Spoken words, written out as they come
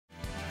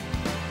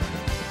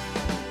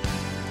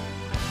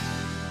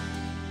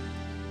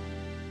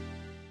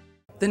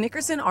The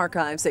Nickerson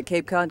archives at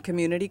Cape Cod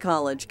Community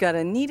College got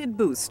a needed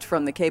boost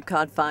from the Cape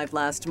Cod 5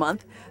 last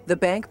month. The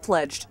bank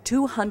pledged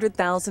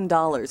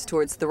 $200,000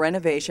 towards the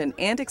renovation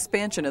and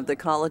expansion of the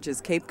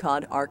college's Cape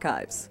Cod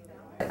archives.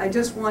 I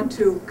just want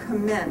to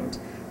commend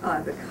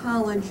the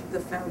college, the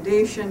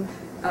foundation,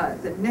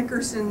 the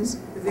Nickersons,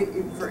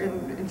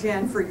 and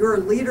Jan, for your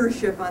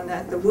leadership on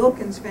that, the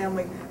Wilkins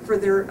family for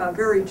their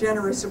very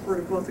generous support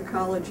of both the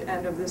college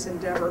and of this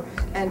endeavor,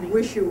 and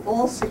wish you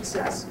all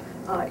success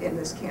in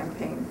this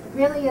campaign. It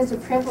really is a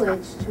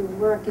privilege to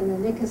work in the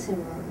Nickerson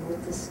room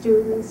with the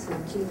students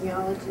and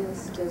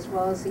genealogists, as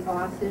well as the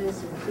authors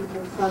and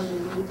people from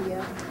the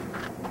media.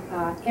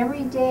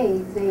 Every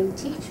day they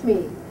teach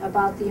me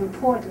about the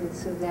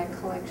importance of that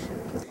collection.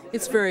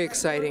 It's very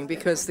exciting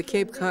because the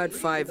Cape Cod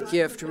 5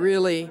 gift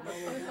really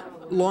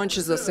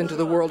launches us into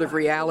the world of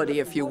reality,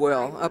 if you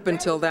will. Up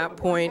until that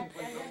point,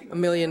 $1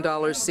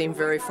 million seemed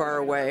very far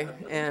away,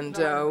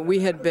 and we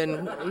had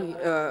been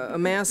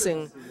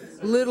amassing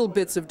little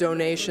bits of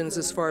donations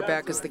as far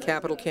back as the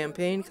capital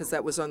campaign, because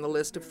that was on the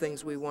list of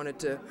things we wanted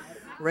to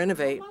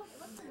renovate.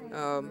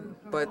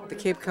 But the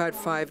Cape Cod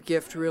 5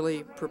 gift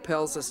really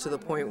propels us to the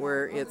point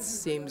where it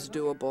seems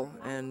doable,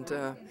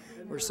 and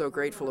we're so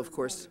grateful, of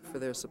course, for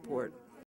their support.